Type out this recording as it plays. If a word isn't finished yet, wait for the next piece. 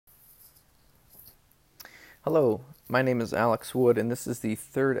Hello, my name is Alex Wood, and this is the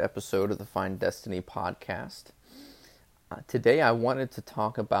third episode of the Find Destiny podcast. Today I wanted to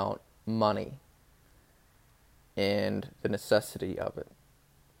talk about money and the necessity of it.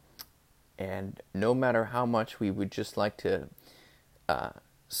 And no matter how much we would just like to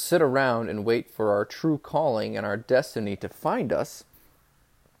sit around and wait for our true calling and our destiny to find us,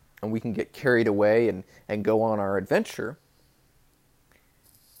 and we can get carried away and go on our adventure,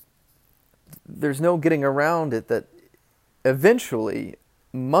 there's no getting around it that eventually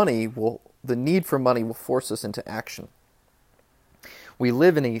the need for money will force us into action. We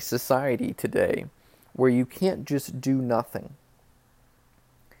live in a society today where you can't just do nothing.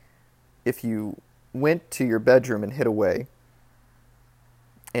 If you went to your bedroom and hid away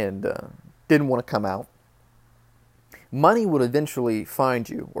and didn't want to come out, money would eventually find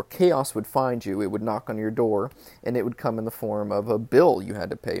you, or chaos would find you. It would knock on your door, and it would come in the form of a bill you had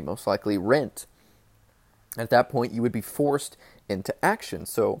to pay, most likely rent. At that point, you would be forced into action.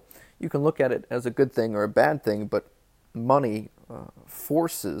 So you can look at it as a good thing or a bad thing, but money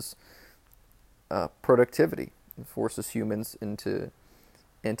forces productivity. It forces humans into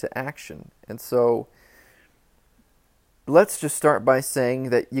action. And so let's just start by saying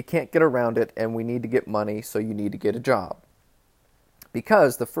that you can't get around it, and we need to get money, so you need to get a job.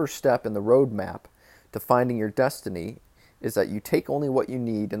 Because the first step in the roadmap to finding your destiny is that you take only what you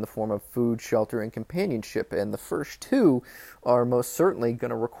need in the form of food, shelter, and companionship. And the first two are most certainly going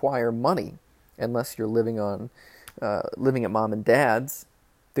to require money. Unless you're living at mom and dad's,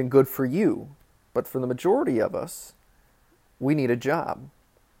 then good for you. But for the majority of us, we need a job.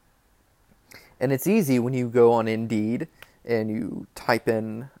 And it's easy when you go on Indeed and you type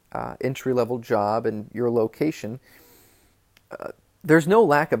in entry-level job and your location. There's no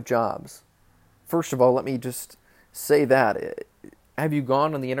lack of jobs. First of all, let me just say that. Have you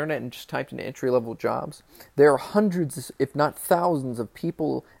gone on the internet and just typed in entry-level jobs? There are hundreds, if not thousands, of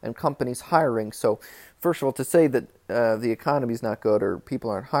people and companies hiring. So, first of all, to say that the economy is not good or people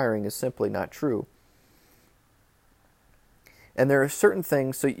aren't hiring is simply not true. And there are certain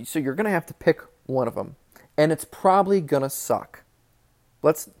things, so you're going to have to pick one of them. And it's probably going to suck.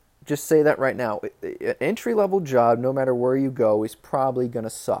 Let's just say that right now. An entry-level job, no matter where you go, is probably going to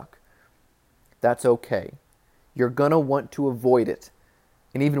suck. That's okay. You're going to want to avoid it.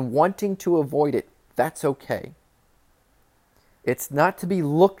 And even wanting to avoid it, that's okay. It's not to be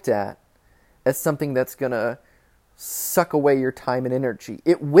looked at as something that's going to suck away your time and energy.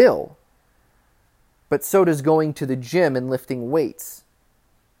 It will. But so does going to the gym and lifting weights.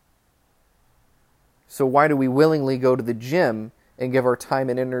 So why do we willingly go to the gym and give our time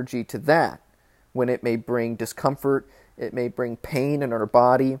and energy to that when it may bring discomfort, it may bring pain in our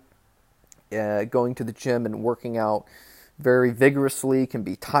body? Going to the gym and working out very vigorously can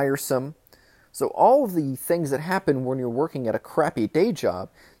be tiresome. So all of the things that happen when you're working at a crappy day job,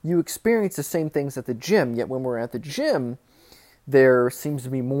 you experience the same things at the gym. Yet when we're at the gym, there seems to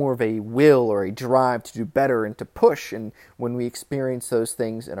be more of a will or a drive to do better and to push. And when we experience those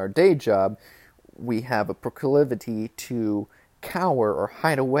things in our day job, we have a proclivity to cower or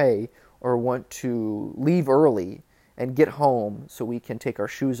hide away or want to leave early and get home so we can take our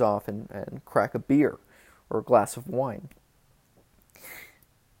shoes off and crack a beer or a glass of wine.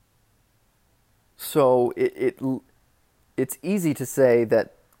 So it's easy to say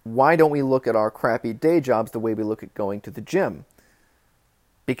that why don't we look at our crappy day jobs the way we look at going to the gym?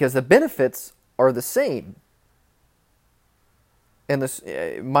 Because the benefits are the same. And this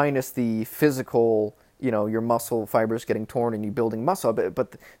minus the physical, your muscle fibers getting torn and you building muscle,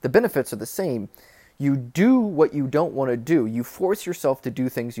 but the benefits are the same. You do what you don't want to do. You force yourself to do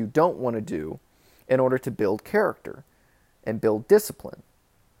things you don't want to do in order to build character and build discipline.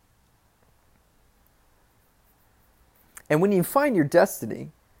 And when you find your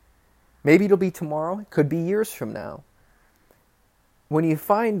destiny, maybe it'll be tomorrow, it could be years from now. When you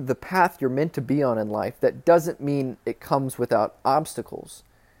find the path you're meant to be on in life, that doesn't mean it comes without obstacles.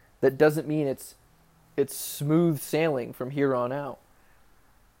 That doesn't mean it's smooth sailing from here on out.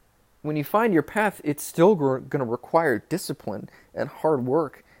 When you find your path, it's still going to require discipline and hard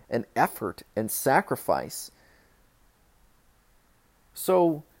work and effort and sacrifice.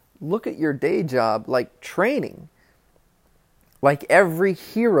 So look at your day job like training. Like every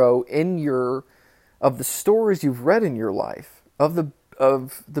hero of the stories you've read in your life, of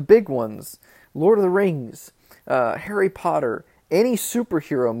the big ones, Lord of the Rings, Harry Potter, any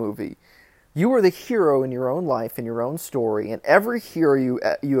superhero movie, you are the hero in your own life, in your own story, and every hero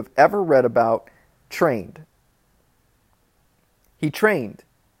you have ever read about trained. He trained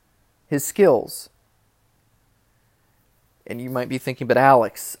his skills. And you might be thinking, but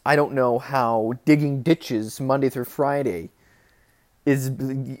Alex, I don't know how digging ditches Monday through Friday is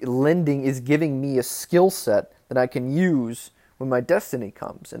giving me a skill set that I can use when my destiny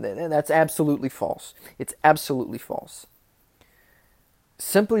comes. And that's absolutely false. It's absolutely false.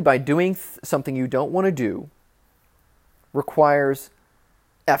 Simply by doing something you don't want to do requires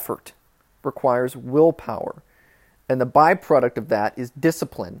effort, requires willpower. And the byproduct of that is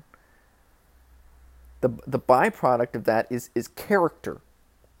discipline. The byproduct of that is character.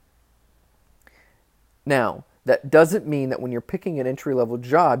 Now, that doesn't mean that when you're picking an entry-level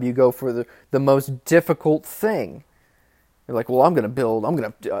job, you go for the most difficult thing. You're like, well, I'm going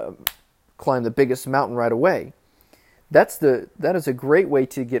to climb the biggest mountain right away. That is a great way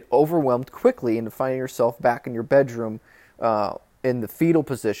to get overwhelmed quickly and to find yourself back in your bedroom in the fetal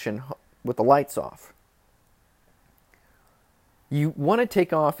position with the lights off. You want to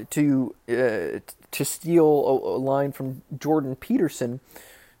take off to steal a line from Jordan Peterson.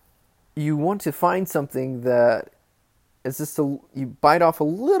 You want to find something that is just you bite off a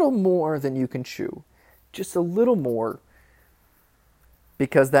little more than you can chew, just a little more,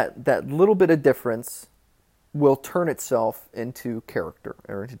 because that little bit of difference will turn itself into character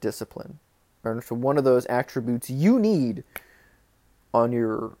or into discipline, or into one of those attributes you need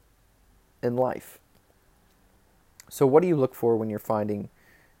in life. So what do you look for when you're finding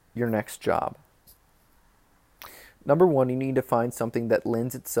your next job? Number one, you need to find something that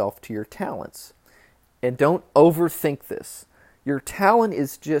lends itself to your talents. And don't overthink this. Your talent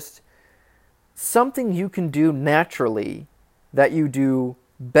is just something you can do naturally that you do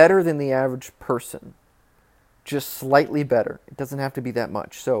better than the average person. Just slightly better. It doesn't have to be that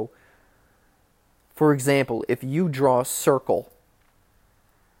much. So, for example, if you draw a circle,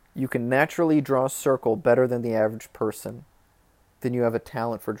 you can naturally draw a circle better than the average person, then you have a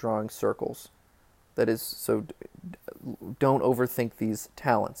talent for drawing circles. That is, so don't overthink these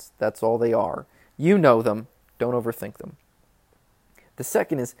talents. That's all they are. You know them. Don't overthink them. The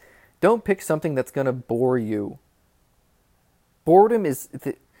second is, don't pick something that's going to bore you. Boredom is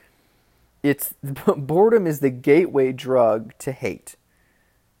boredom is the gateway drug to hate.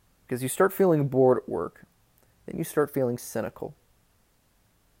 Because you start feeling bored at work, then you start feeling cynical.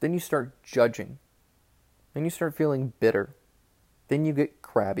 Then you start judging. Then you start feeling bitter. Then you get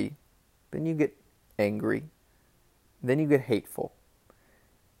crabby. Then you get angry. Then you get hateful.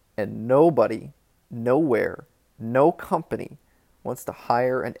 And nobody, nowhere, no company wants to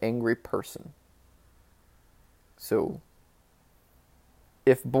hire an angry person. So,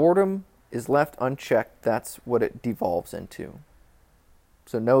 if boredom is left unchecked, that's what it devolves into.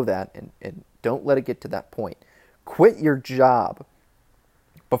 So know that and don't let it get to that point. Quit your job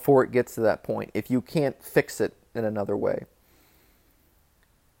before it gets to that point, if you can't fix it in another way.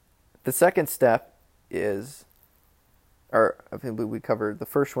 The second step is, or I think we covered, the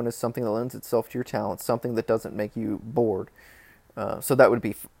first one is something that lends itself to your talent, something that doesn't make you bored. So that would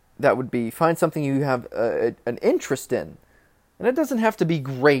be find something you have an interest in, and it doesn't have to be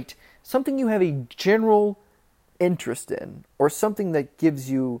great. Something you have a general interest in, or something that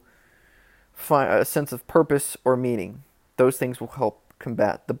gives you a sense of purpose or meaning. Those things will help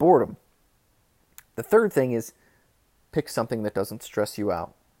combat the boredom. The third thing is pick something that doesn't stress you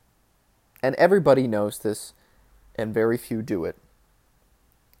out. And everybody knows this, and very few do it.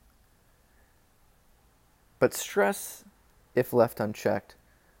 But stress, if left unchecked,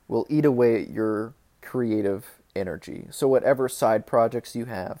 will eat away at your creative energy. So whatever side projects you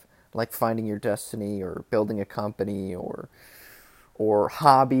have, like finding your destiny or building a company or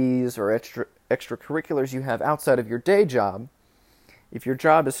hobbies or extracurriculars you have outside of your day job, if your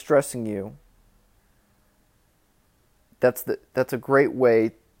job is stressing you, that's a great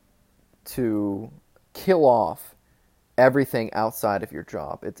way to kill off everything outside of your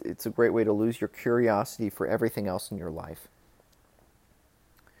job. It's a great way to lose your curiosity for everything else in your life.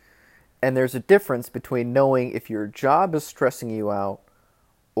 And there's a difference between knowing if your job is stressing you out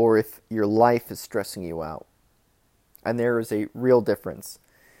or if your life is stressing you out. And there is a real difference.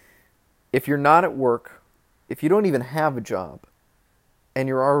 If you're not at work, if you don't even have a job, and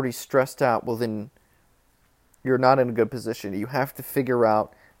you're already stressed out, well then you're not in a good position. You have to figure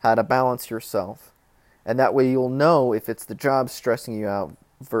out how to balance yourself. And that way you'll know if it's the job stressing you out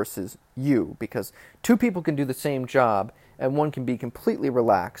versus you. Because two people can do the same job, and one can be completely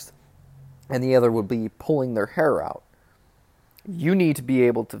relaxed, and the other would be pulling their hair out. You need to be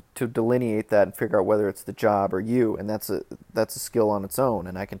able to delineate that and figure out whether it's the job or you, and that's a skill on its own,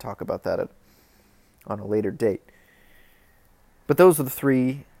 and I can talk about that on a later date. But those are the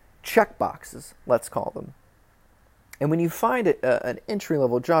three check boxes, let's call them. And when you find an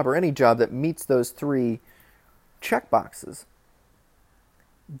entry-level job or any job that meets those three check boxes.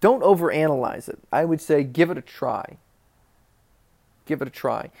 Don't overanalyze it. I would say give it a try. Give it a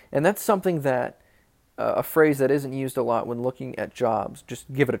try. And that's something that, a phrase that isn't used a lot when looking at jobs.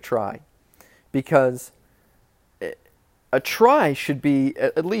 Just give it a try. Because a try should be,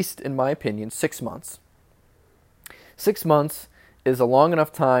 at least in my opinion, 6 months. 6 months is a long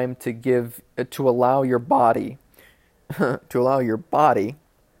enough time to allow your body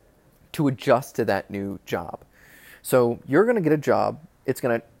to adjust to that new job. So you're going to get a job.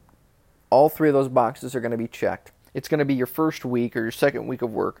 All three of those boxes are going to be checked. It's going to be your first week or your second week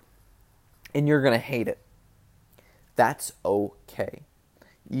of work, and you're going to hate it. That's okay.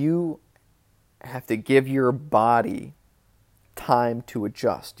 You have to give your body time to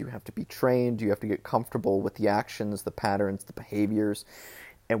adjust. You have to be trained. You have to get comfortable with the actions, the patterns, the behaviors.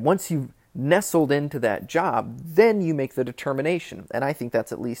 And once you've nestled into that job, then you make the determination. And I think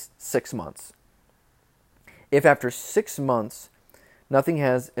that's at least 6 months. If after 6 months nothing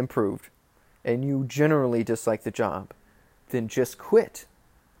has improved and you generally dislike the job, then just quit.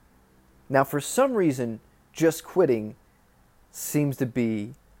 Now, for some reason, just quitting seems to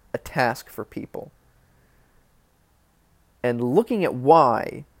be a task for people. And looking at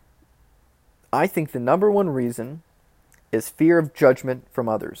why, I think the number one reason is fear of judgment from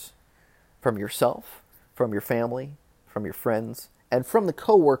others. From yourself, from your family, from your friends, and from the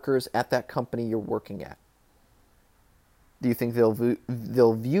coworkers at that company you're working at. Do you think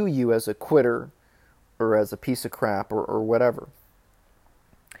they'll view you as a quitter or as a piece of crap or whatever?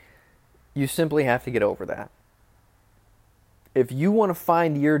 You simply have to get over that. If you want to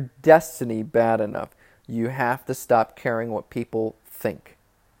find your destiny bad enough, you have to stop caring what people think.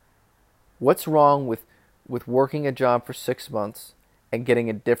 What's wrong with working a job for 6 months and getting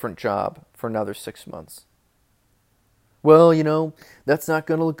a different job for another 6 months? Well, that's not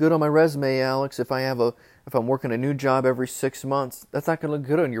going to look good on my resume, Alex. If I'm working a new job every 6 months, that's not going to look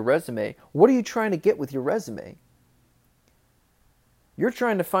good on your resume. What are you trying to get with your resume? You're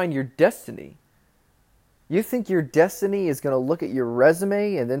trying to find your destiny. You think your destiny is going to look at your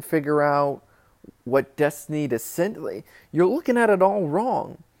resume and then figure out what destiny to send? You're looking at it all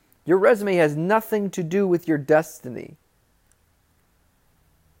wrong. Your resume has nothing to do with your destiny.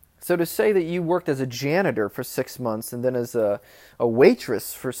 So to say that you worked as a janitor for 6 months and then as a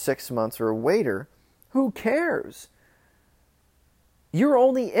waitress for 6 months or a waiter, who cares? You're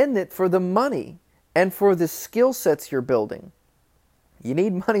only in it for the money and for the skill sets you're building. You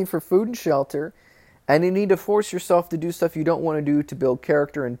need money for food and shelter, and you need to force yourself to do stuff you don't want to do to build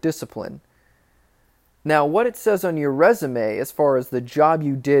character and discipline. Now, what it says on your resume as far as the job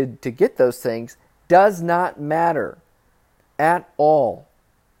you did to get those things does not matter at all.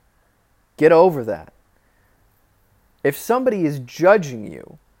 Get over that. If somebody is judging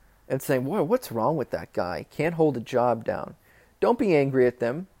you and saying, "Boy, what's wrong with that guy? Can't hold a job down." Don't be angry at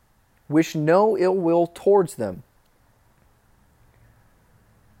them. Wish no ill will towards them.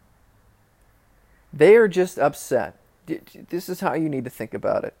 They are just upset. This is how you need to think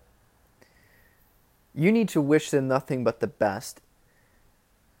about it. You need to wish them nothing but the best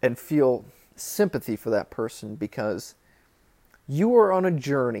and feel sympathy for that person, because you are on a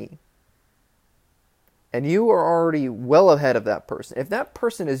journey and you are already well ahead of that person. If that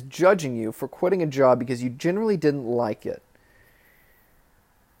person is judging you for quitting a job because you generally didn't like it,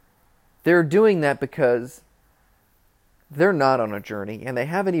 they're doing that because they're not on a journey and they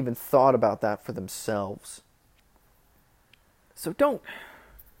haven't even thought about that for themselves. So don't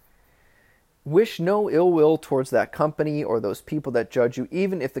wish no ill will towards that company or those people that judge you,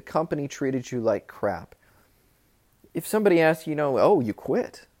 even if the company treated you like crap. If somebody asks you, "Oh, you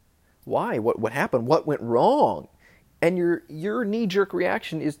quit. Why? What happened? What went wrong?" And your knee-jerk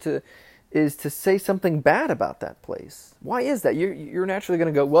reaction is to say something bad about that place. Why is that? You're naturally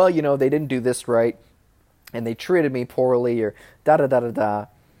going to go, "Well, they didn't do this right, and they treated me poorly," or da-da-da-da-da.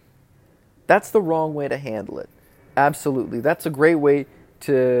 That's the wrong way to handle it. Absolutely. That's a great way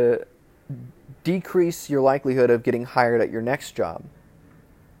to decrease your likelihood of getting hired at your next job.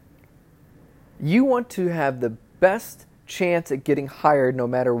 You want to have the best chance at getting hired no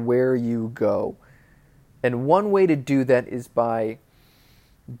matter where you go. And one way to do that is by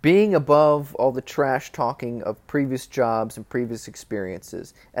being above all the trash talking of previous jobs and previous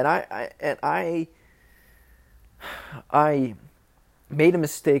experiences. And I made a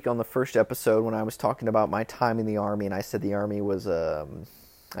mistake on the first episode when I was talking about my time in the Army, and I said the Army was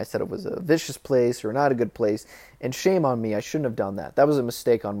it was a vicious place or not a good place, and shame on me, I shouldn't have done that. That was a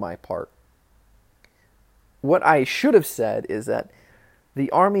mistake on my part. What I should have said is that the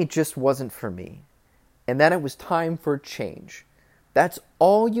Army just wasn't for me, and that it was time for change. That's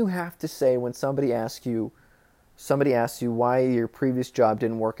all you have to say when somebody asks you, somebody asks you why your previous job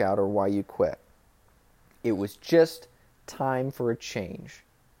didn't work out or why you quit. It was just time for a change.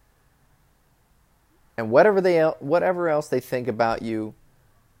 And whatever else they think about you,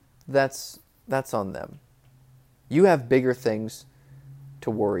 that's on them. You have bigger things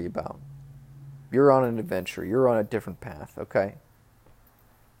to worry about. You're on an adventure. You're on a different path, okay?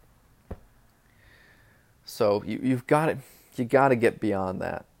 So you got to get beyond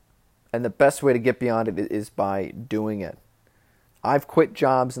that. And the best way to get beyond it is by doing it. I've quit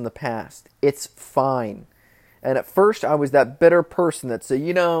jobs in the past. It's fine. And at first I was that bitter person that said,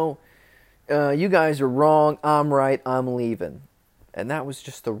 you guys are wrong, I'm right, I'm leaving. And that was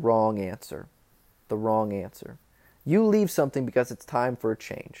just the wrong answer. The wrong answer. You leave something because it's time for a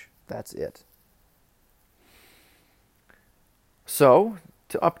change. That's it. So,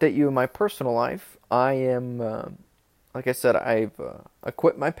 to update you in my personal life, I am, like I said, I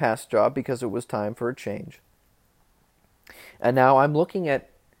quit my past job because it was time for a change. And now I'm looking at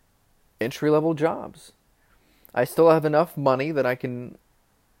entry-level jobs. I still have enough money that I can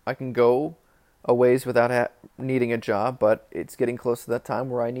go a ways without needing a job, but it's getting close to that time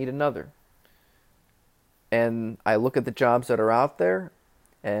where I need another. And I look at the jobs that are out there,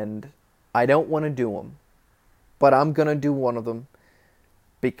 and I don't want to do them. But I'm going to do one of them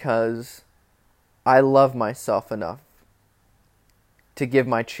because I love myself enough to give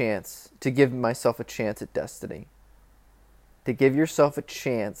myself a chance at destiny. To give yourself a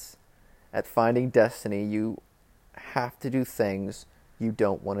chance at finding destiny, you have to do things you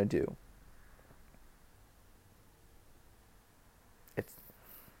don't want to do.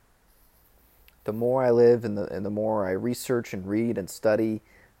 The more I live and the more I research and read and study,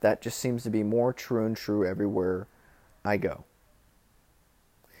 that just seems to be more true and true everywhere I go.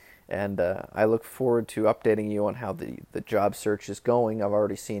 And I look forward to updating you on how the job search is going. I've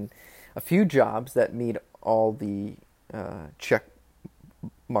already seen a few jobs that meet all the check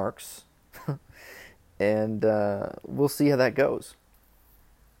marks. And we'll see how that goes.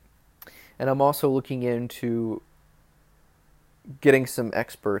 And I'm also looking into getting some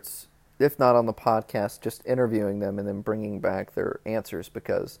experts, if not on the podcast, just interviewing them and then bringing back their answers,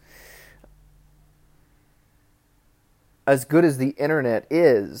 because as good as the internet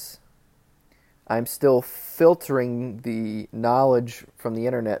is, I'm still filtering the knowledge from the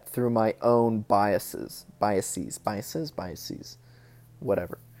internet through my own biases,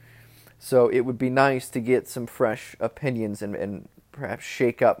 whatever. So it would be nice to get some fresh opinions and perhaps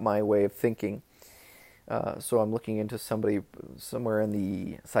shake up my way of thinking. So I'm looking into somebody somewhere in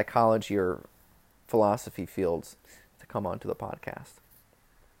the psychology or philosophy fields to come onto the podcast.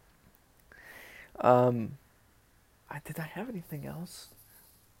 Did I have anything else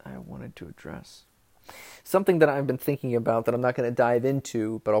I wanted to address? Something that I've been thinking about that I'm not going to dive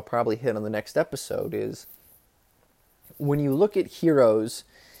into, but I'll probably hit on the next episode, is when you look at heroes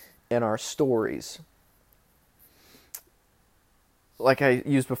in our stories, like I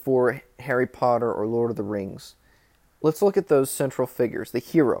used before, Harry Potter or Lord of the Rings. Let's look at those central figures, the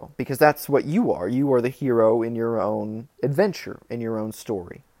hero, because that's what you are. You are the hero in your own adventure, in your own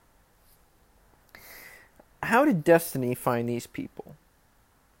story. How did destiny find these people?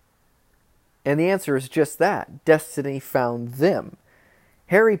 And the answer is just that. Destiny found them.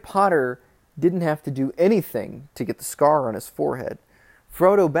 Harry Potter didn't have to do anything to get the scar on his forehead.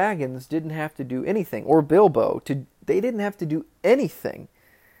 Frodo Baggins didn't have to do anything, or Bilbo. They didn't have to do anything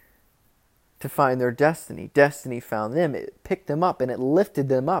to find their destiny. Destiny found them. It picked them up and it lifted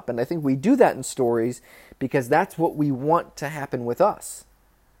them up. And I think we do that in stories because that's what we want to happen with us.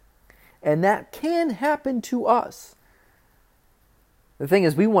 And that can happen to us. The thing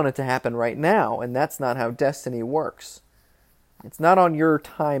is, we want it to happen right now, and that's not how destiny works. It's not on your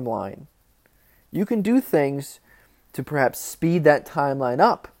timeline. You can do things to perhaps speed that timeline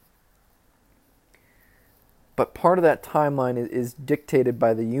up. But part of that timeline is dictated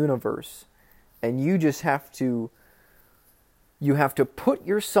by the universe. And you just have to put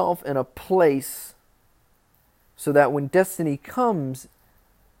yourself in a place so that when destiny comes,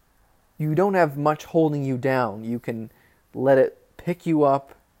 you don't have much holding you down. You can let it pick you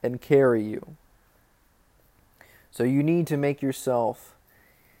up and carry you. So you need to make yourself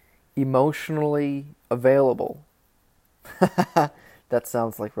emotionally available. That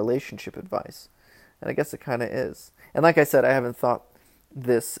sounds like relationship advice. And I guess it kind of is. And like I said, I haven't thought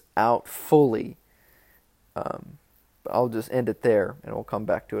this out fully. I'll just end it there, and we'll come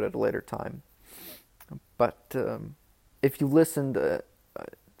back to it at a later time. But if you listened,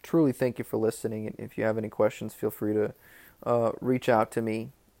 truly thank you for listening. And if you have any questions, feel free to reach out to me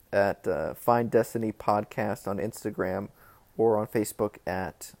at Find Destiny Podcast on Instagram or on Facebook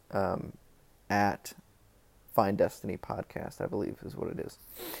at Find Destiny podcast, I believe is what it is.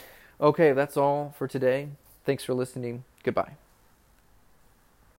 Okay, that's all for today. Thanks for listening. Goodbye.